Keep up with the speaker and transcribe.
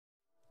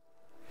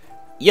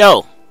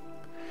Yo!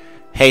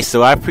 Hey,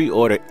 so I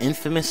pre-ordered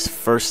Infamous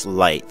First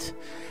Light,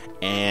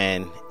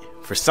 and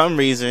for some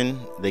reason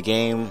the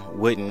game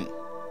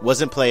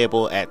wasn't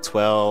playable at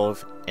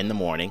 12 in the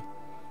morning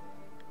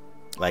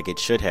like it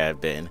should have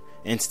been.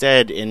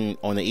 Instead,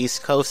 on the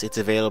East Coast, it's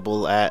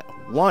available at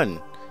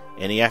 1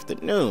 in the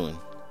afternoon,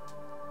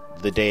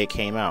 the day it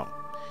came out.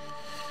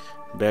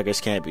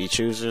 Beggars can't be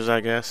choosers, I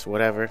guess.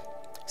 Whatever.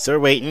 So we're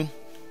waiting.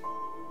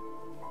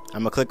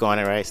 I'm gonna click on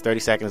it, right? It's 30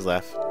 seconds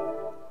left.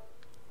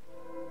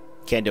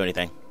 Can't do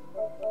anything.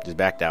 Just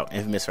backed out.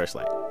 Infamous First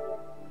Light.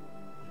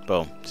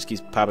 Boom. Just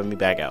keeps popping me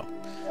back out.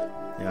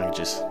 You know, I can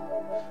just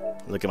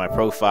look at my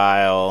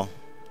profile.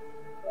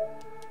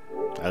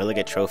 I look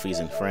at trophies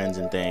and friends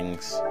and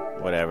things.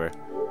 Whatever.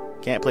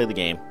 Can't play the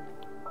game.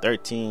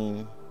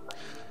 13.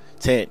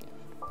 10.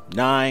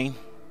 9.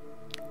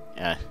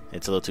 Yeah,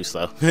 it's a little too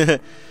slow.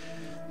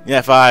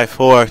 Yeah, 5,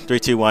 4, 3,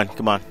 2, 1.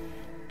 Come on.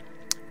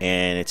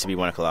 And it should be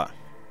 1 o'clock.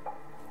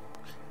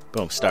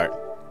 Boom, start.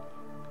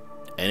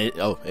 And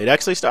it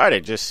actually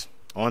started, just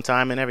on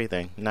time and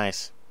everything.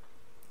 Nice.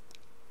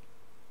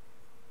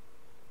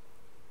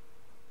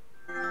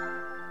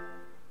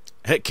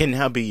 It can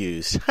now be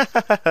used.